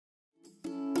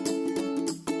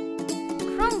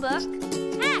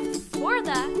Chromebook, apps for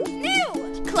the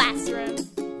new classroom.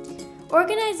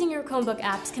 Organizing your Chromebook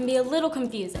apps can be a little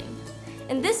confusing.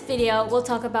 In this video, we'll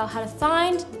talk about how to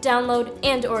find, download,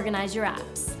 and organize your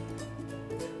apps.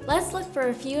 Let's look for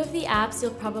a few of the apps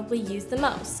you'll probably use the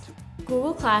most: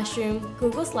 Google Classroom,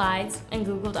 Google Slides, and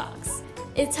Google Docs.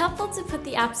 It's helpful to put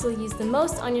the apps you'll use the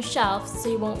most on your shelf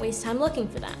so you won't waste time looking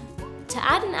for them. To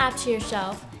add an app to your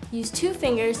shelf, use 2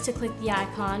 fingers to click the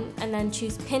icon and then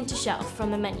choose Pin to Shelf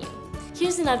from the menu.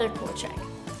 Here's another cool trick.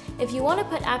 If you want to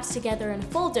put apps together in a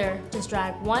folder, just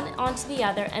drag one onto the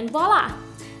other and voila!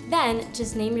 Then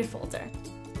just name your folder.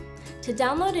 To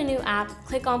download a new app,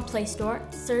 click on Play Store,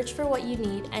 search for what you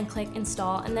need, and click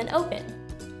Install and then Open.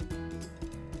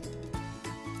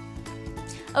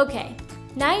 Okay,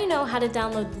 now you know how to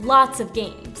download lots of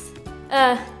games.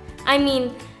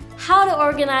 How to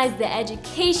organize the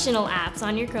educational apps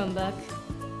on your Chromebook.